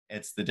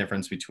It's the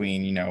difference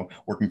between,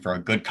 working for a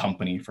good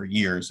company for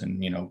years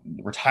and,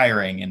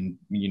 retiring and,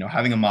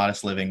 having a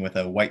modest living with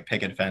a white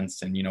picket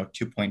fence and,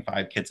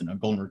 2.5 kids and a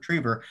golden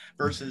retriever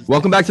versus.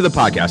 Welcome back to the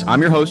podcast.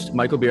 I'm your host,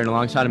 Michael Beer, and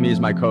alongside of me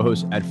is my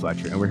co-host, Ed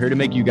Fletcher. And we're here to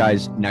make you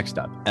guys next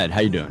up. Ed, how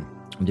you doing?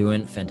 I'm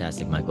doing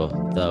fantastic, Michael.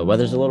 The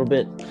weather's a little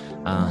bit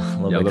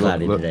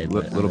cloudy today. A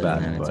little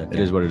bad, but okay. It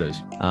is what it is.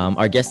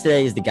 Our guest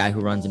today is the guy who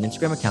runs an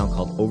Instagram account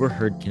called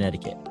Overheard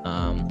Connecticut.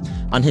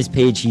 On his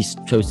page, he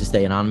chose to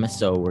stay anonymous,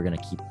 so we're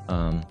gonna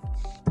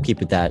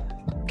keep with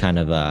that kind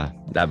of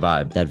that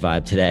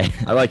vibe today.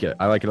 I like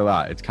it a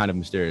lot. It's kind of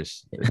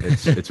mysterious.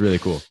 It's really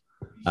cool.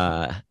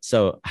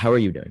 So how are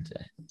you doing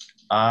today?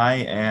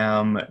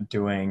 I'm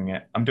doing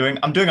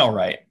all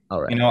right.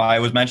 All right. I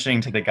was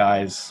mentioning to the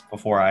guys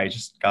before I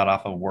just got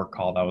off a work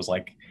call that was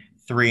like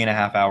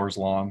 3.5 hours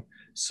long.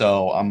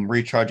 So I'm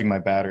recharging my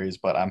batteries,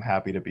 but I'm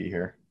happy to be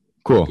here.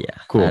 Cool. Yeah,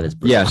 cool. That is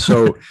brilliant.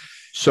 Yeah.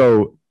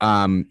 So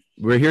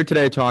we're here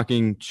today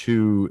talking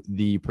to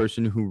the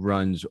person who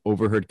runs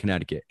Overheard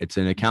Connecticut. It's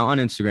an account on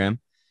Instagram.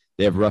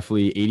 They have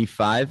roughly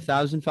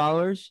 85,000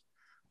 followers.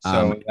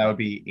 So that would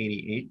be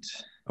 88.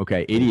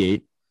 Okay.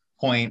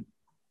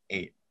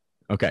 88.8.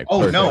 Okay. Oh,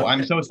 perfect. No,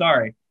 I'm so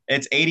sorry.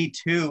 It's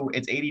 82.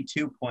 It's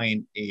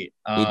 82.8.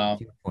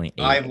 82.8.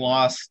 I've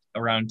lost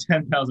around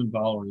 10,000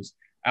 followers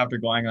after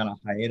going on a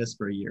hiatus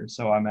for a year.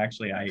 So I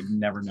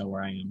never know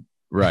where I am.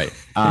 Right.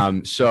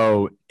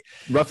 So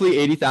roughly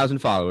 80,000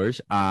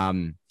 followers.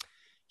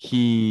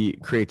 He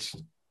creates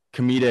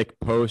comedic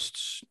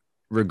posts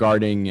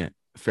regarding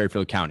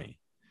Fairfield County,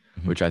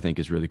 which I think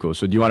is really cool.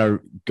 So do you want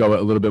to go a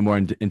little bit more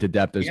into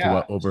depth as to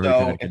what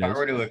Overheard Connecticut is? If I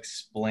were to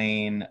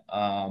explain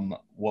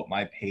what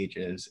my page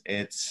is,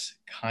 it's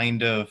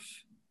a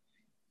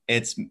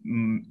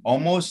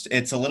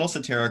little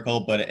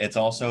satirical, but it's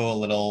also a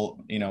little,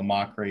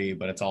 mockery,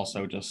 but it's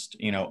also just,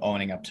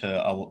 owning up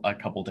to a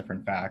couple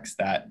different facts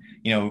that,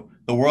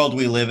 the world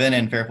we live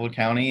in Fairfield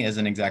County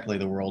isn't exactly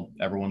the world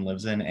everyone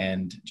lives in,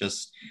 and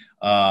just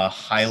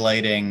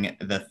highlighting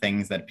the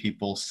things that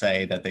people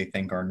say that they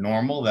think are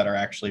normal that are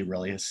actually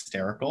really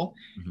hysterical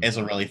is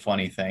a really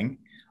funny thing.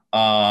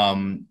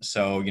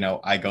 So,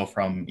 I go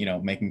from,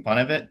 making fun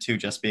of it to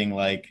just being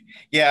like,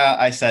 yeah,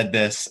 I said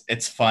this,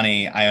 it's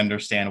funny. I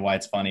understand why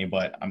it's funny,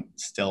 but I'm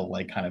still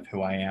like kind of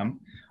who I am.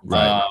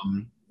 Right.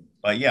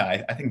 But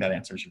yeah, I think that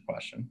answers your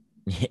question.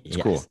 It's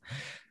cool.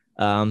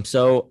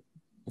 So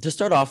to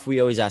start off,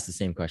 we always ask the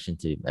same question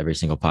to every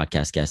single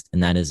podcast guest.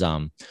 And that is,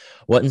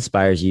 what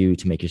inspires you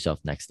to make yourself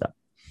next up?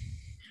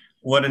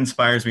 What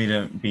inspires me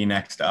to be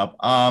next up?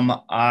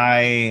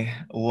 I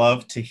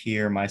love to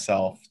hear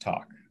myself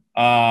talk.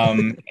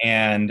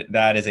 And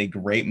that is a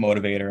great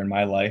motivator in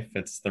my life.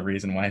 It's the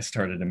reason why I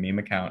started a meme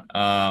account.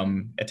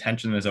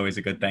 Attention is always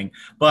a good thing,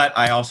 but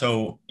I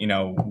also,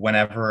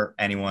 whenever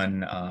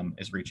anyone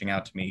is reaching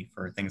out to me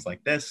for things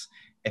like this,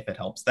 if it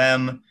helps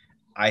them,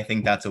 I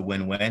think that's a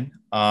win-win.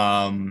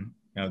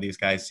 These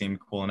guys seem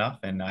cool enough,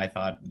 and I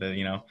thought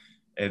that,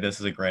 this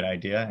is a great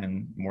idea,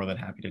 and more than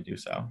happy to do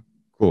so.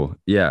 Cool.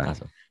 Yeah.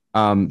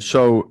 Awesome.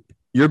 So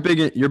you're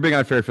big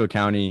on Fairfield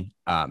County,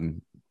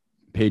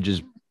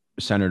 pages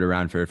centered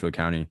around Fairfield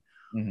County.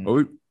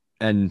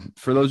 And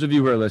for those of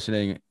you who are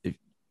listening, if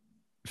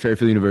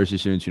Fairfield University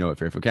students, you know what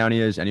Fairfield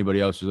County is.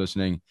 Anybody else who's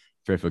listening,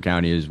 Fairfield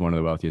County is one of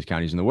the wealthiest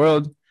counties in the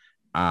world.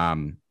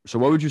 So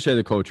what would you say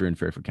the culture in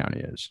Fairfield County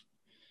is?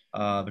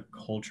 The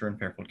culture in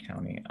Fairfield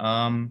County.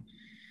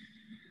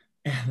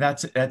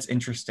 That's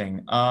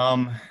interesting.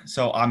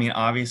 So I mean,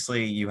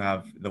 obviously you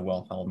have the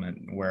wealth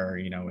element where,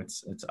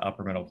 it's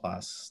upper middle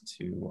class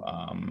to,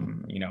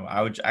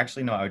 I would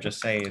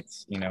just say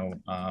it's,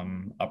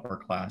 upper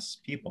class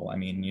people. I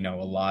mean, a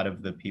lot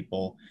of the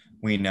people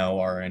we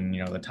know are in,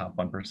 the top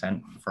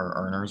 1% for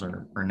earners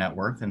or net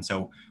worth. And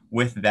so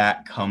with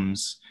that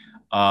comes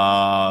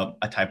a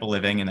type of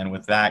living. And then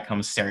with that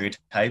comes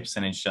stereotypes.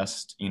 And it's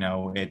just,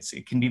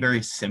 it can be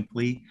very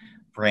simply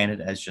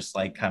branded as just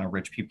like kind of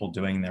rich people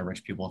doing their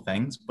rich people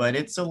things, but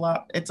it's a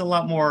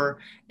lot more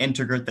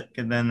intricate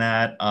than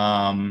that.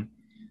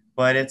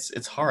 But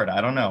it's hard. I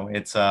don't know.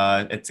 It's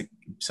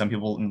some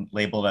people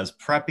label it as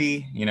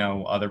preppy,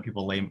 other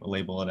people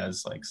label it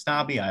as like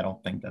snobby. I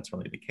don't think that's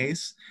really the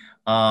case.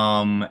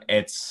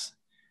 It's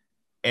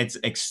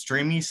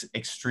extremely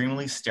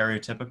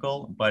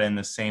stereotypical, but in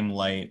the same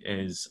light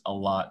is a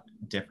lot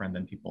different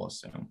than people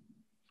assume.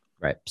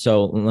 Right.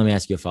 So let me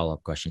ask you a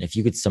follow-up question. If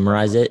you could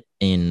summarize it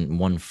in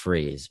one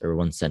phrase or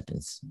one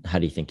sentence, how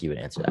do you think you would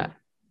answer that?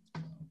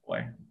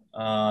 Boy,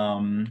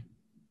 I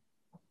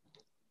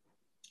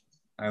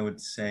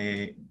would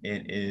say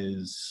it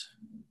is,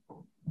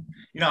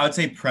 I would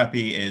say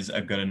preppy is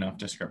a good enough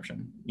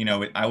description.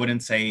 I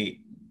wouldn't say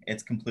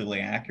it's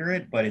completely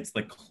accurate, but it's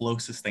the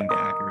closest thing to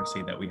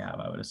accuracy that we have,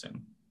 I would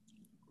assume.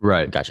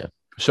 Right. Gotcha.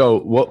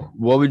 So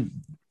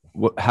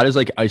how does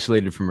like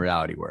isolated from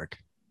reality work?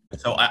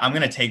 So I'm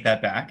going to take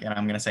that back, and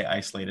I'm going to say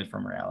isolated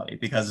from reality,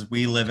 because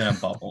we live in a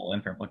bubble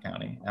in Fairfield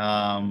County.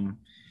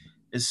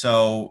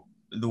 So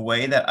the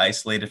way that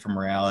isolated from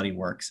reality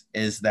works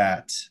is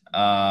that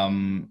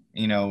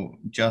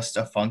just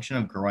a function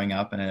of growing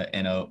up in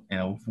a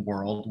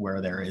world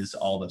where there is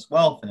all this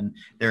wealth and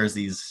there's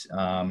these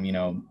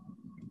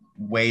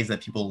ways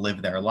that people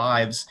live their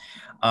lives.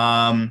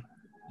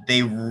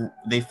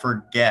 They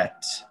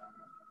forget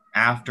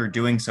after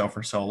doing so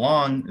for so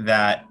long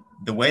that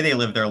the way they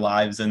live their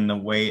lives and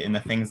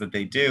the things that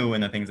they do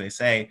and the things they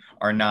say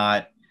are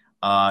not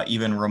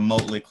even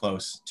remotely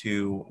close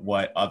to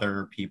what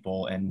other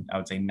people, and I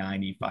would say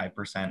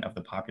 95% of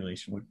the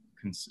population would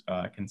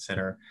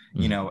consider,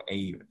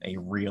 a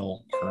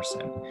real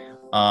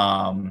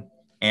person.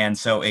 And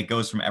so it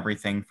goes from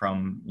everything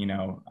from,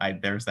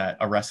 there's that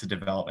Arrested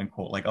Development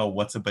quote, like, oh,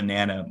 what's a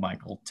banana,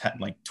 Michael?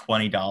 Like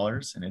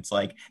 $20. And it's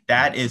like,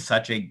 that is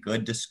such a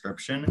good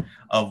description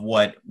of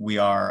what we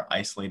are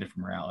isolated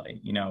from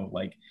reality.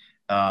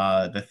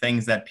 The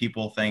things that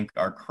people think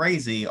are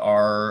crazy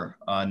are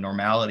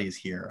normalities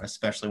here,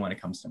 especially when it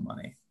comes to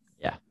money.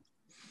 Yeah.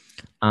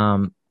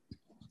 I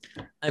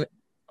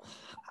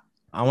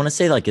want to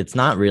say, like, it's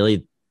not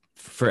really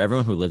for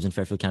everyone who lives in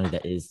Fairfield County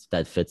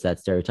that fits that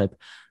stereotype.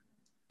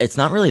 It's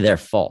not really their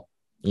fault,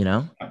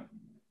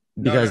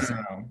 because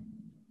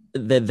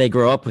they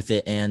grow up with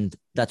it and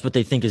that's what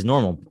they think is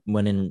normal.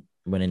 When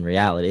in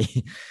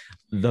reality,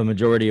 the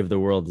majority of the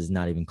world is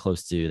not even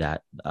close to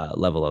that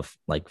level of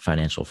like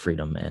financial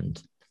freedom. And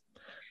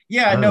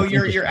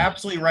you're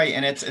absolutely right.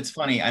 And it's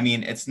funny. I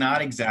mean, it's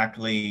not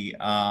exactly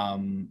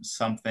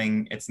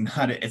something. It's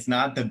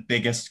not the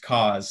biggest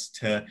cause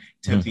to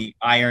be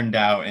ironed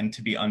out and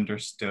to be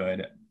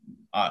understood.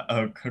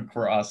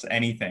 For us,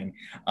 anything.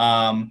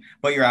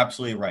 But you're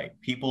absolutely right.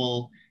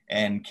 People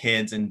and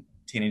kids and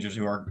teenagers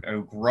who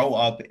grow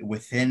up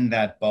within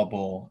that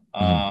bubble,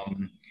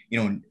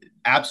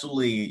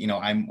 absolutely,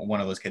 I'm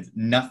one of those kids.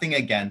 Nothing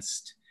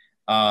against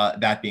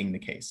that being the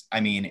case.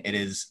 I mean, it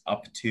is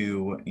up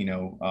to,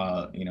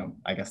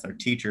 I guess their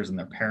teachers and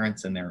their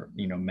parents and their,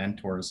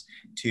 mentors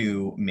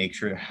to make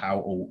sure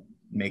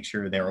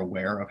they're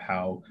aware of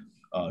how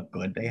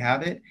good they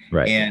have it,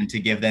 right, and to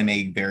give them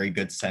a very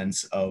good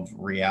sense of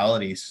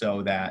reality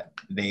so that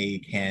they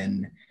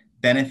can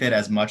benefit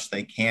as much as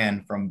they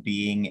can from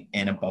being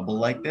in a bubble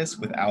like this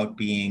without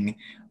being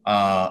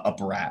a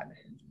brat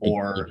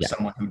or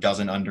someone who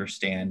doesn't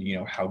understand,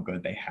 how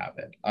good they have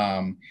it.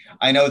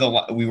 I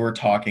know we were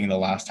talking the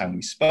last time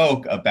we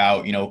spoke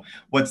about,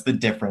 what's the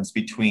difference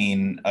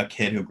between a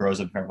kid who grows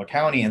up in Fairfield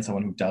County and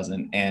someone who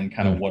doesn't, and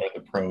kind of what are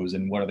the pros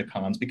and what are the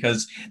cons,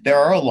 because there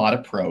are a lot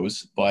of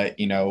pros, but,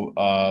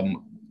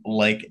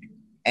 like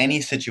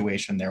any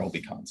situation, there will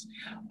be cons.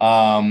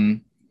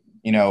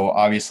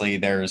 Obviously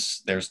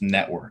there's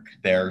network,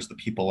 there's the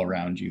people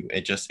around you.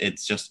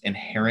 It's just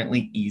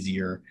inherently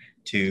easier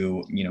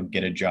to,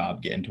 get a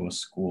job, get into a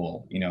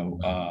school,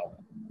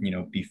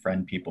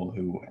 befriend people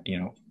who,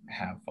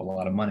 have a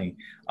lot of money.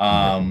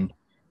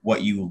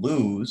 What you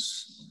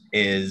lose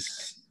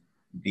is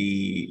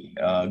the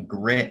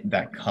grit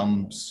that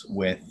comes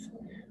with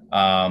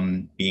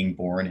being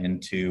born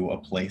into a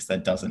place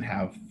that doesn't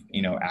have,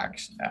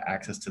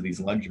 access to these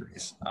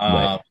luxuries.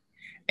 Right.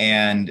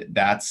 And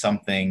that's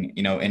something,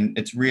 and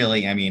it's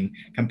really, I mean,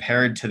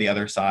 compared to the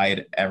other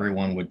side,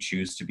 everyone would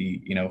choose to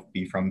be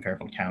from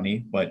Fairfield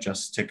County, but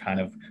just to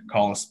kind of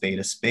call a spade,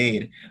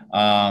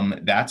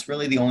 that's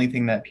really the only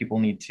thing that people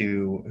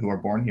who are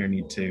born here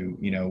need to,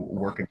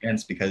 work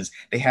against, because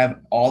they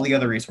have all the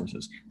other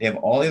resources. They have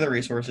all the other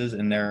resources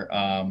in their,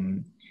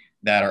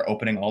 that are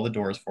opening all the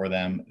doors for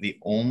them. The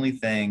only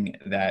thing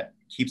that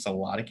keeps a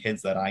lot of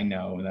kids that I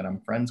know and that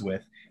I'm friends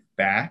with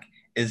back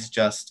is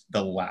just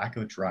the lack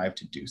of drive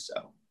to do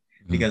so.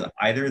 Because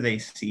either they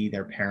see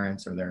their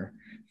parents or their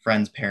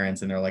friends'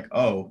 parents and they're like,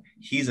 oh,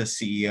 he's a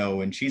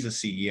CEO and she's a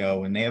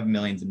CEO and they have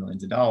millions and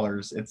millions of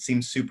dollars. It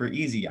seems super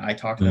easy. I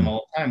talk to them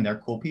all the time.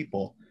 They're cool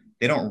people.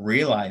 They don't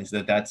realize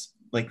that that's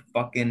like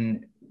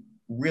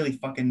really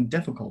fucking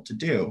difficult to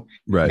do.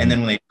 Right. And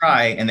then when they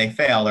try and they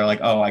fail, they're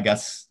like, oh, I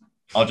guess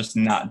I'll just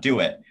not do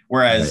it.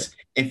 Whereas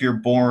if you're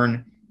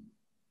born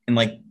in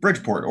like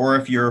Bridgeport, or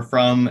if you're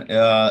from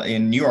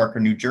in New York or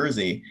New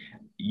Jersey,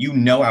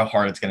 how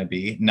hard it's going to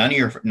be. None of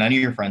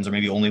your friends, or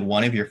maybe only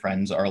one of your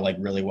friends, are like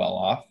really well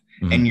off,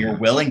 and you're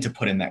willing to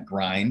put in that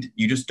grind.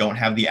 You just don't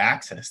have the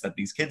access that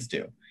these kids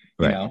do.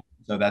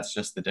 So that's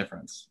just the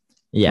difference.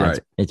 Yeah, right.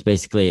 It's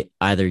basically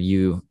either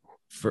you,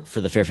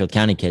 for the Fairfield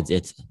County kids,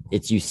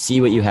 it's you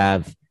see what you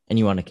have and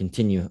you want to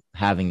continue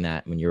having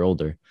that when you're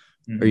older,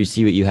 or you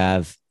see what you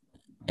have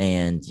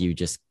and you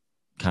just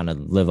kind of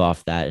live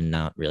off that and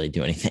not really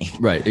do anything.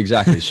 Right.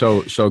 Exactly.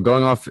 So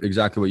going off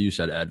exactly what you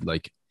said, Ed,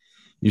 like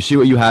you see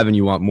what you have and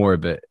you want more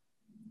of it.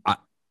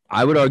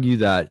 I would argue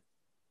that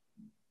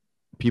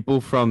people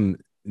from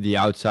the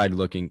outside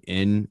looking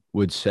in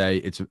would say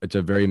it's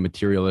a very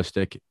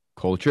materialistic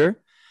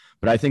culture,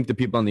 but I think the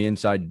people on the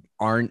inside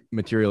aren't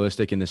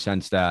materialistic in the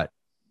sense that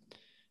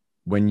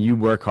when you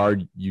work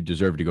hard, you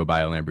deserve to go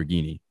buy a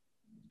Lamborghini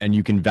and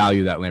you can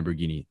value that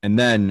Lamborghini. And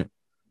then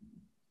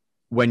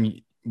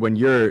when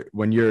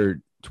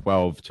you're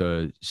 12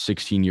 to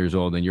 16 years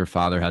old and your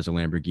father has a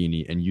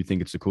Lamborghini and you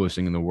think it's the coolest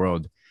thing in the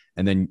world.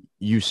 And then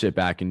you sit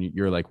back and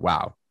you're like,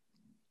 wow,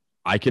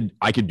 I could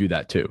do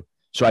that too.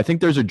 So I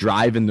think there's a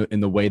drive in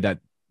the way that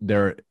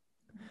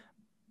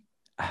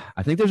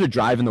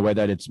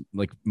it's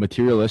like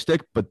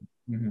materialistic, but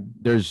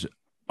there's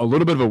a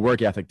little bit of a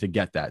work ethic to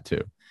get that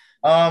too.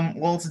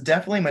 Well, it's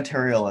definitely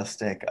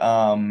materialistic.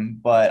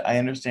 But I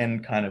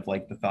understand kind of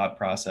like the thought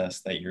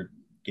process that you're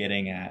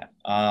getting at.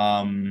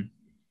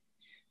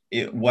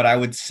 What I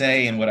would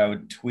say and what I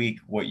would tweak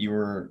what you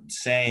were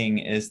saying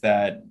is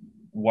that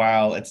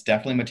while it's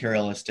definitely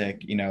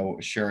materialistic,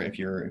 sure, if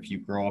you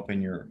grow up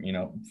and your,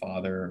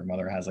 father or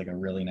mother has like a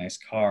really nice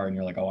car and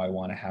you're like, oh, I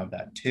want to have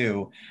that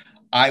too.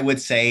 I would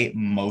say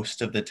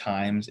most of the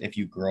times, if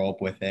you grow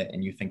up with it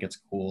and you think it's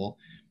cool,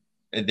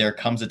 there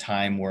comes a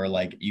time where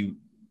like you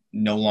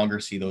no longer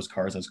see those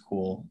cars as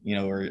cool,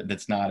 or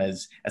it's not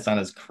as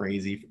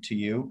crazy to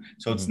you.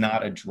 So it's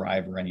not a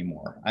driver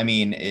anymore. I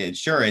mean,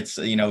 it's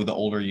the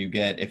older you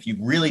get, if you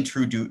really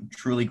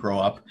truly grow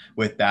up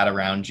with that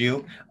around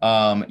you,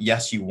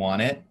 yes, you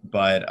want it,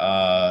 but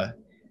I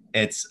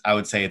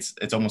would say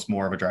it's almost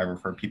more of a driver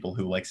for people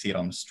who like see it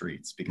on the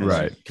streets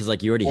because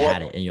like you already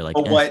had it and you're like,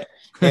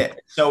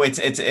 so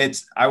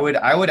I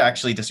would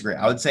actually disagree.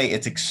 I would say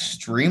it's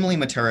extremely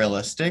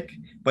materialistic,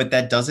 but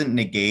that doesn't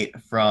negate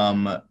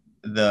from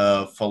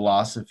the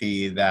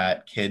philosophy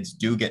that kids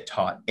do get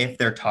taught if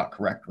they're taught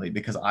correctly,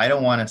 because I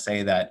don't want to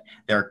say that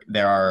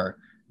there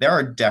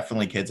are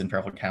definitely kids in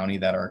Fairfield County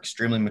that are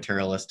extremely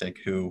materialistic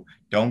who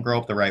don't grow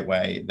up the right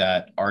way,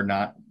 that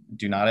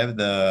do not have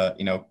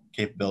the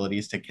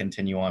capabilities to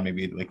continue on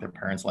maybe like their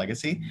parents'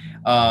 legacy,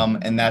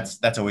 and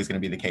that's always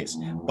going to be the case.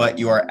 But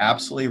you are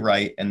absolutely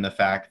right in the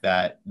fact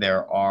that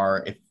there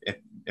are,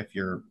 if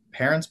your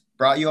parents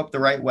brought you up the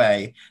right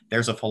way,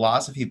 there's a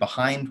philosophy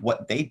behind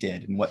what they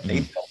did and what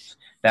they built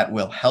that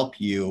will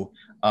help you,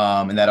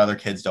 and that other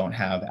kids don't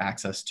have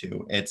access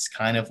to. It's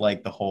kind of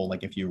like the whole,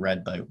 like if you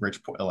read the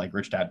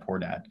Rich Dad Poor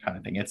Dad kind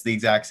of thing, it's the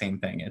exact same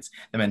thing. It's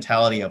the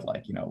mentality of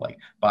like, like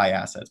buy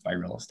assets, buy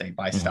real estate,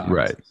 buy stocks,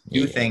 right,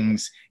 do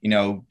things,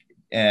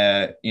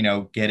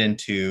 get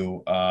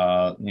into,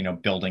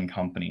 building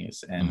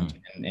companies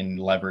and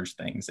leverage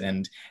things.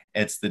 And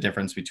it's the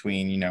difference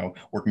between,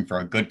 working for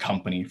a good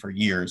company for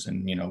years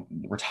and,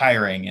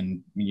 retiring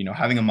and,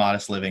 having a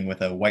modest living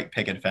with a white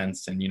picket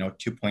fence and,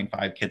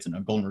 2.5 kids and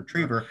a golden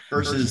retriever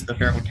versus the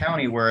Fairfield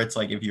County, where it's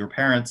like, if your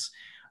parents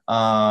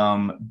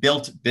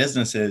built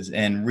businesses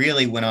and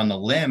really went on the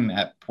limb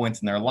at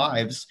points in their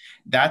lives,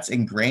 that's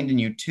ingrained in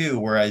you too.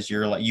 Whereas you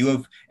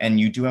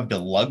do have the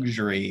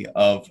luxury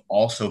of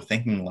also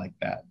thinking like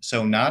that.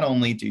 So not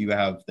only do you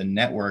have the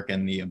network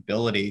and the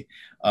ability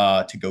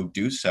to go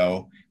do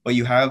so, but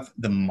you have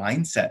the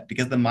mindset,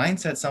 because the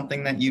mindset's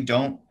something that you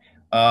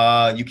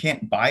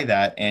can't buy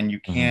that, and you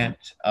can't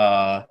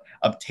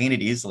obtain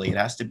it easily. It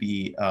has to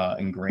be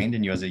ingrained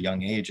in you as a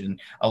young age.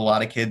 And a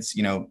lot of kids,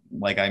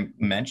 like I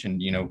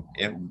mentioned,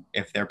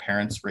 if their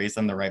parents raise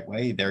them the right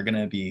way, they're going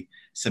to be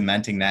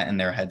cementing that in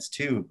their heads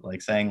too.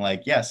 Like saying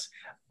like, yes,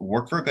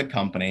 work for a good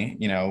company,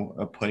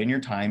 put in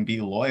your time,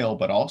 be loyal,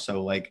 but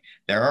also like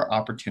there are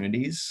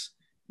opportunities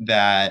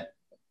that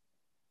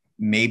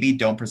maybe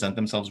don't present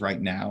themselves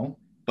right now,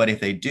 but if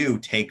they do,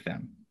 take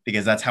them,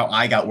 because that's how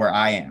I got where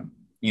I am,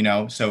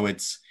 so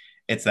it's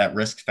that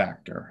risk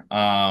factor.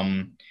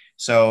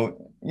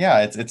 So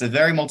yeah, it's a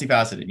very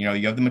multifaceted,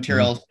 you have the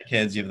materialistic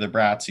kids, you have the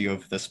brats, you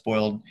have the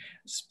spoiled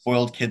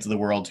kids of the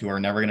world who are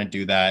never going to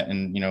do that.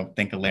 And,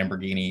 think a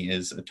Lamborghini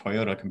is a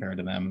Toyota compared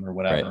to them or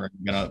whatever.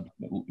 Right. Going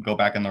to go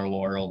back on their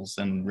laurels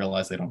and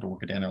realize they don't have to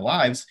work a day in their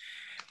lives.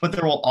 But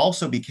there will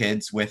also be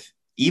kids with,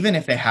 even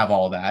if they have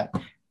all that,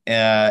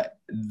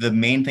 the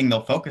main thing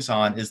they'll focus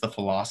on is the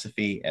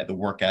philosophy, the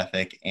work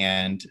ethic,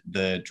 and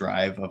the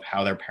drive of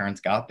how their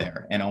parents got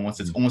there. And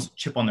it's almost a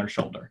chip on their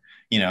shoulder,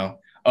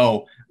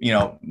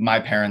 my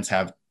parents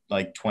have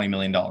like $20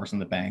 million in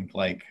the bank.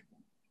 Like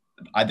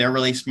they're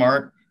really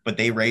smart, but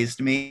they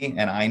raised me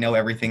and I know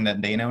everything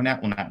that they know now.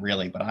 Well, not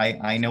really, but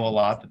I know a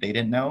lot that they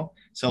didn't know.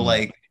 So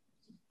like,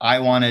 I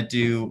want to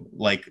do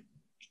like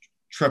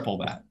triple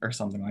that or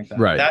something like that.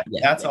 Right.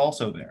 That's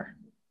also there.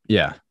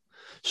 Yeah.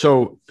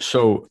 So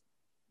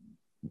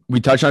we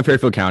touched on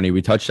Fairfield County.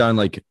 We touched on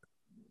like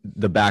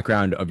the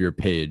background of your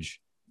page.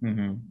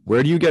 Mm-hmm.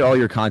 Where do you get all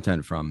your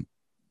content from?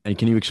 And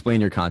can you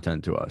explain your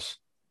content to us?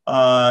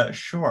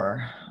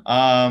 Sure.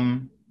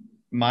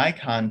 My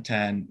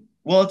content,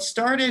 well, it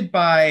started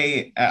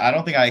by, I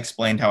don't think I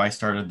explained how I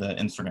started the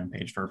Instagram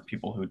page for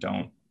people who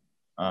don't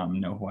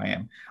know who I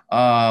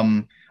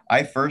am.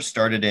 I first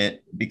started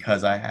it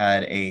because I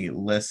had a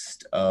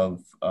list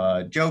of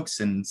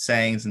jokes and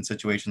sayings and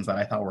situations that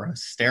I thought were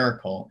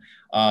hysterical,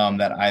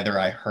 that either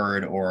I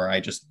heard or I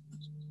just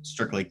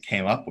strictly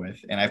came up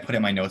with, and I put it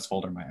in my notes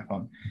folder on my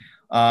iPhone.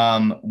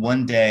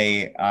 One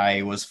day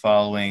I was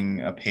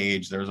following a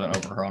page. There was an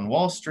Over Her on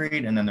Wall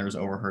Street, and then there was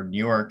Over Her New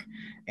York.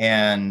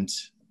 And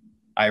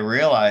I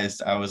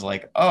realized, I was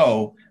like,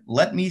 oh,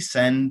 let me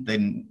send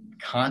the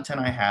content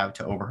I have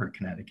to Overheard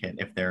Connecticut,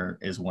 if there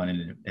is one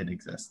and it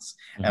exists.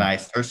 And I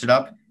searched it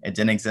up. It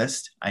didn't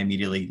exist. I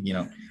immediately,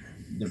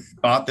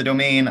 bought the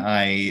domain.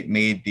 I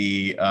made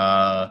the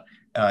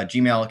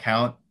Gmail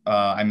account.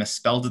 I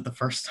misspelled it the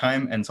first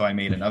time, and so I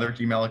made another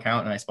Gmail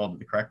account, and I spelled it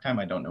the correct time.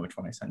 I don't know which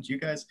one I sent you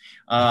guys.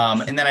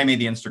 And then I made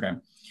the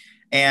Instagram.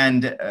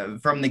 And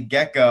from the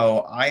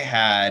get-go, I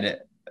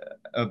had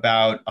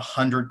about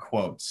 100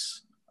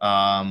 quotes,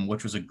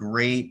 which was a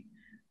great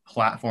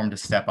platform to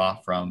step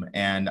off from.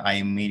 And I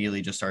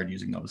immediately just started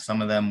using those.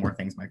 Some of them were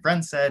things my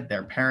friends said,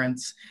 their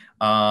parents.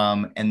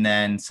 And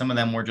then some of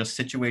them were just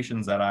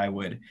situations that I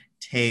would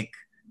take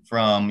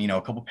from,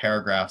 a couple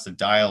paragraphs of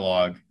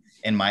dialogue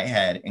in my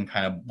head and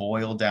kind of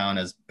boil down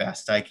as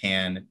best I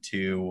can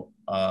to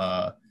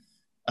a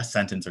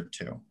sentence or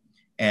two.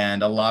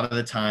 And a lot of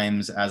the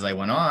times as I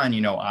went on,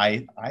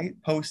 I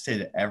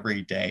posted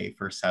every day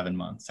for 7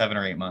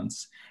 or 8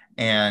 months.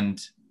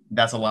 And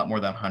that's a lot more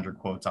than 100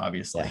 quotes,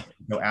 obviously. Yeah.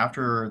 So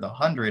after the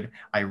 100,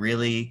 I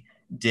really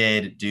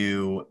did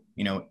do,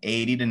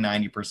 80 to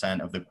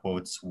 90% of the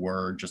quotes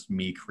were just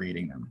me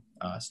creating them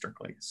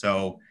strictly.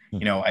 So,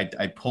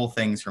 I pull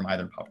things from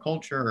either pop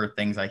culture or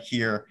things I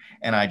hear,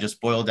 and I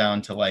just boil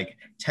down to like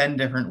 10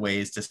 different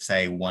ways to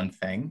say one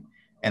thing.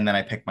 And then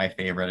I pick my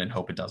favorite and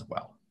hope it does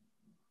well.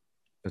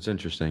 That's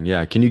interesting.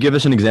 Yeah. Can you give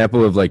us an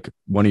example of like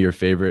one of your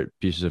favorite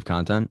pieces of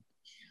content?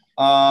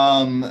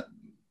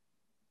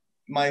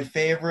 My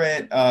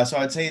favorite, so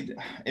I'd say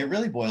it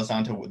really boils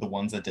down to the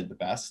ones that did the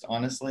best,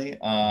 honestly.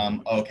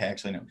 Okay,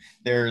 actually, no.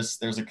 There's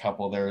a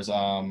couple. There's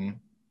the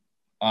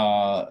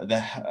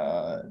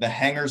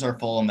hangers are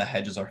full and the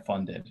hedges are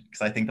funded,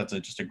 because I think that's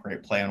just a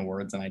great play on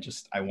words, and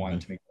I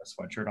wanted to make a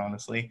sweatshirt,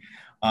 honestly.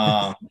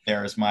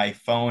 There's my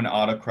phone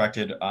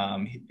auto-corrected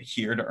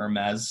here to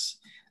Hermes.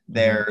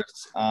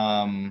 There's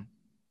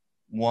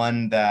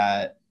one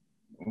that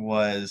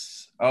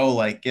was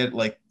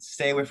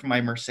stay away from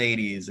my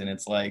Mercedes, and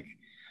it's like,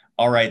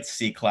 all right,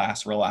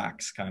 C-class,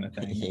 relax kind of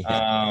thing.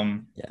 Yeah.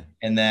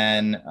 And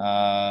then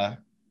I'm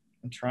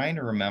trying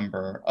to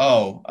remember.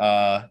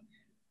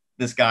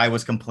 This guy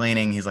was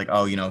complaining. He's like,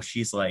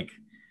 she's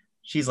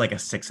like a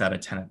 6 out of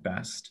 10 at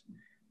best.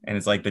 And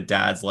it's like the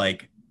dad's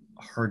like,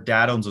 her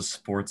dad owns a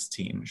sports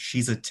team.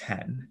 She's a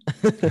 10.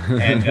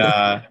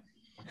 And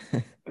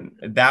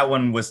that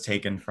one was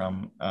taken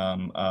from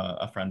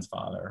a friend's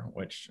father,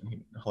 which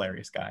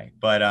hilarious guy.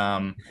 But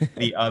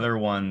the other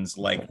ones,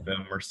 like the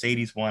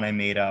Mercedes one I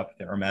made up,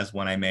 the Hermes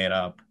one I made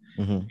up,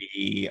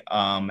 the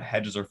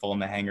hedges are full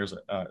and the hangers are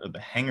full and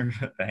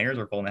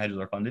the hedges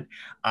are funded.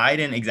 I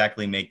didn't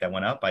exactly make that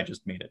one up. I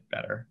just made it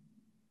better.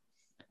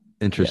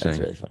 Interesting. Yeah,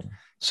 that's really funny.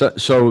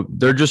 So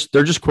they're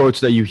just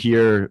quotes that you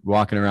hear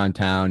walking around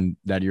town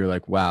that you're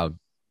like, wow,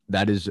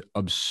 that is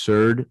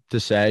absurd to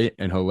say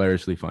and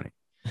hilariously funny.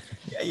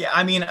 Yeah,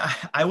 I mean,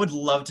 I would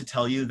love to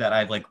tell you that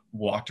I've like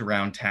walked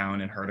around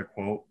town and heard a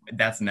quote.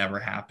 That's never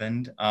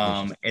happened.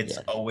 It's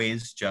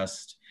always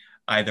just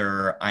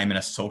either I'm in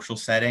a social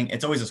setting.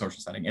 It's always a social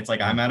setting. It's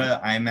like I'm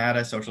at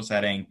a social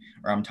setting,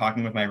 or I'm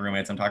talking with my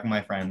roommates, I'm talking with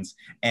my friends,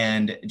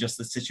 and just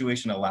the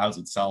situation allows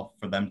itself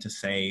for them to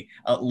say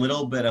a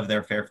little bit of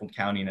their Fairfield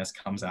County-ness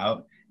comes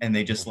out, and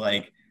they just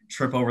like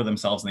trip over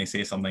themselves and they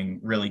say something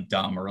really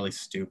dumb or really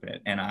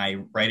stupid, and I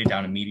write it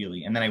down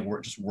immediately, and then I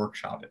just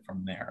workshop it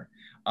from there.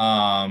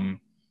 Or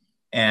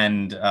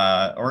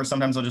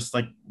sometimes I'll just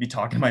like be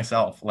talking to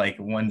myself. Like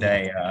one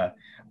day,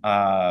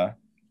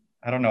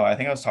 I don't know, I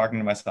think I was talking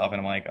to myself,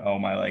 and I'm like, oh,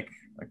 my, like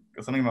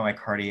something about my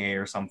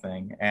Cartier or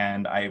something,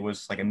 and I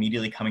was like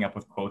immediately coming up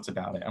with quotes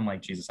about it. I'm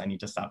like, Jesus, I need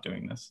to stop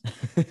doing this.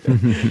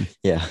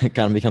 Yeah, it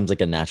kind of becomes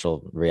like a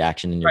natural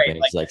reaction in your brain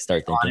to like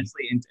start thinking.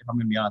 Honestly, if I'm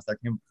gonna be honest, there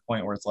came a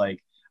point where it's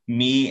like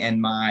me and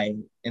my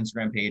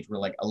Instagram page were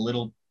like a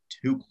little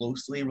too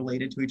closely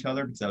related to each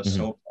other, because I was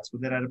so obsessed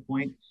with it at a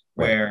point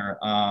where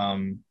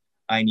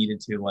I needed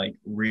to like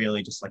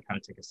really just like kind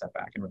of take a step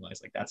back and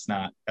realize like that's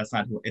not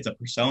who, it's a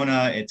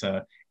persona, it's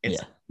something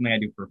I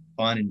do for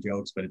fun and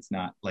jokes, but it's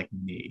not like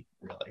me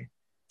really.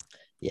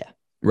 Yeah.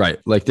 Right.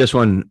 Like this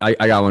one, I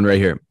got one right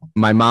here.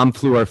 My mom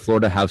flew our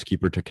Florida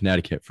housekeeper to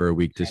Connecticut for a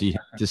week to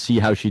see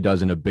how she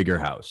does in a bigger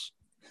house.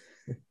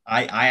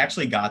 I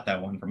actually got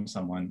that one from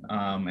someone,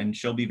 and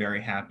she'll be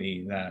very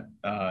happy that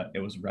it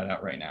was read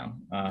out right now.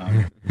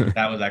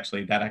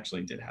 That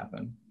actually did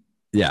happen.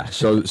 Yeah.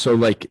 So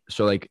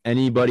like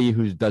anybody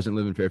who doesn't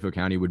live in Fairfield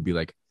County would be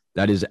like,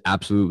 that is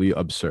absolutely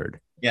absurd.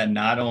 Yeah.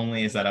 Not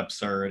only is that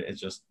absurd,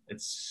 it's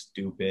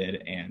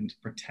stupid and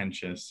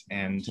pretentious,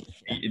 and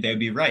they'd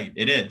be right.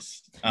 It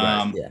is.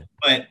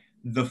 But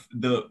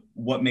the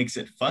what makes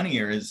it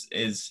funnier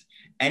is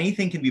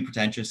anything can be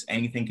pretentious,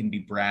 anything can be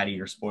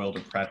bratty or spoiled or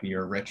preppy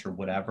or rich or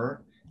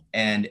whatever,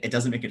 and it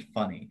doesn't make it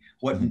funny.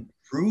 What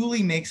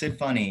truly makes it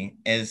funny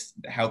is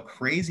how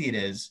crazy it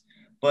is.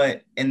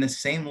 But in the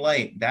same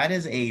light, that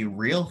is a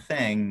real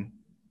thing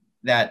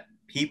that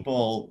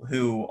people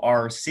who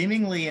are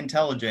seemingly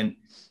intelligent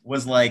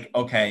was like,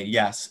 okay,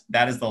 yes,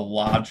 that is the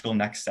logical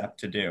next step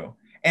to do.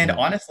 And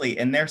honestly,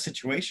 in their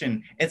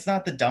situation, it's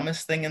not the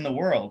dumbest thing in the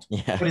world,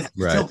 but it's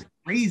still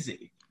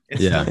crazy.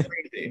 It's Yeah. so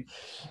crazy.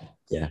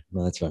 Yeah,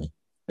 no, that's funny.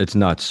 It's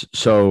nuts.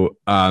 So,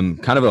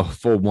 kind of a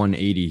full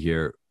 180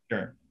 here.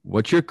 Sure.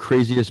 What's your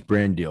craziest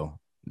brand deal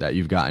that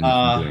you've gotten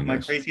from doing My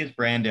this? craziest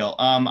brand deal.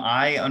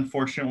 I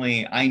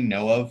unfortunately I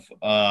know of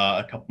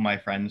a couple of my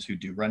friends who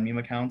do run meme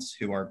accounts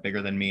who are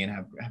bigger than me and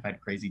have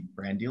had crazy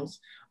brand deals.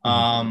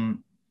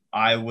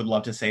 I would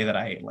love to say that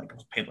I like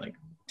was paid like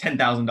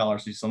 $10,000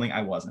 to do something.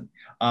 I wasn't.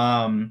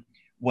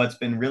 What's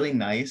been really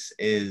nice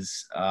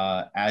is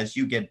as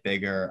you get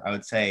bigger, I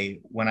would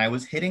say when I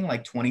was hitting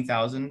like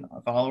 20,000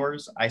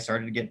 followers, I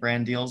started to get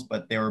brand deals,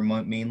 but they were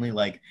mainly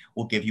like,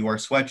 we'll give you our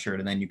sweatshirt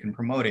and then you can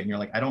promote it. And you're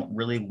like, I don't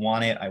really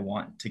want it. I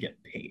want to get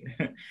paid.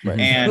 Right.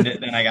 And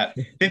then I got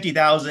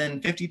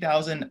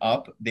 50,000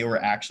 up. They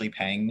were actually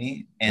paying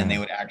me and they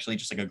would actually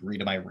just like agree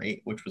to my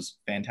rate, which was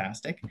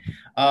fantastic.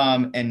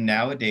 And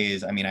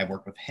nowadays, I mean, I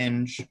work with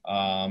Hinge.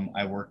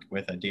 I worked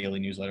with a daily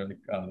newsletter,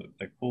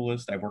 The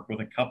Coolest. I worked with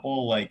a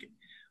couple like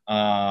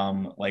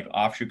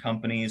offshoot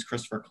companies.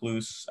 Christopher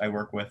Cluse I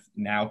work with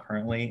now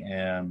currently.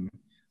 I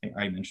think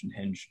I mentioned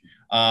Hinge.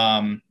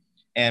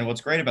 And what's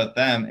great about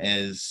them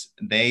is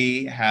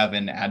they have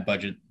an ad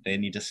budget they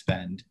need to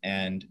spend,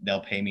 and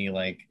they'll pay me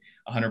like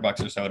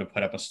 $100 or so to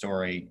put up a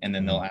story, and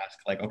then they'll ask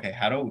like, okay,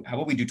 how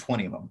about we do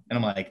 20 of them? And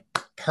I'm like,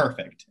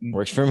 perfect,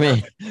 works for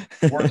me.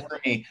 Works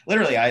for me.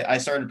 Literally, I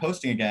started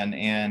posting again,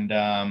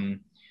 and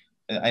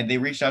they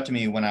reached out to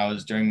me when I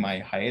was during my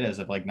hiatus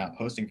of like not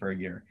posting for a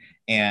year,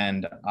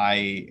 and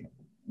I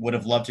would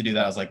have loved to do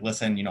that. I was like,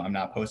 listen, you know, I'm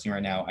not posting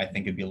right now. I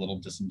think it'd be a little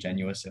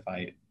disingenuous if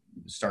I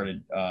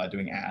started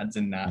doing ads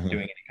and not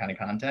doing any kind of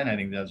content. I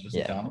think that's just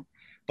dumb.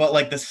 But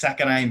like the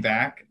second I'm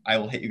back, I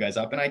will hit you guys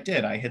up. And I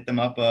did. I hit them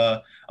up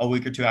a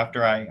week or two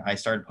after I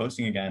started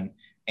posting again,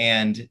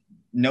 and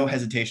no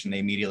hesitation, they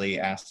immediately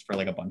asked for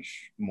like a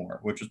bunch more,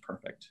 which was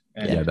perfect.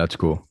 And yeah, that's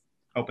cool.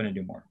 Hoping to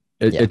do more.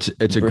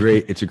 It's a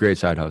great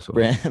side hustle.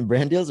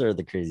 Brand deals are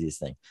the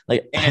craziest thing.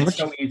 Like, and it's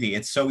so easy.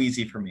 It's so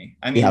easy for me.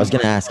 I mean, I was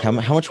gonna ask how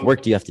much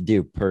work do you have to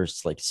do per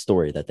like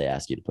story that they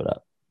ask you to put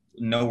up?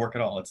 No work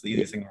at all. It's the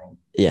easiest thing in the world.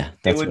 Yeah,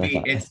 that's what I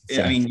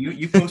thought. I mean,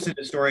 you posted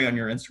a story on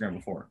your Instagram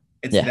before.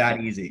 It's that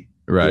easy.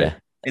 Right. Yeah.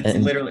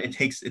 It's literally it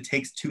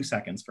takes 2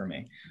 seconds for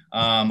me.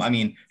 I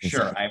mean,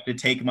 sure, I have to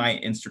take my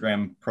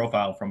Instagram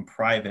profile from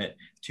private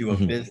to a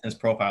business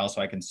profile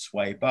so I can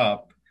swipe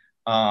up.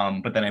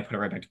 But then I put it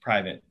right back to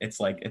private. It's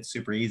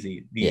super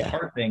easy. The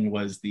hard thing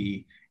was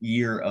the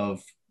year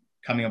of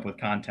coming up with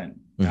content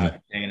day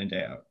in and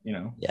day out, you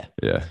know?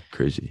 Yeah.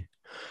 Crazy.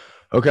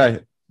 Okay.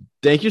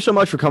 Thank you so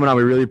much for coming on.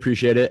 We really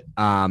appreciate it.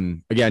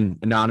 Again,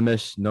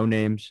 anonymous, no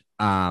names.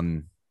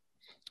 And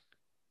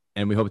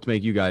we hope to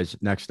make you guys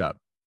next up.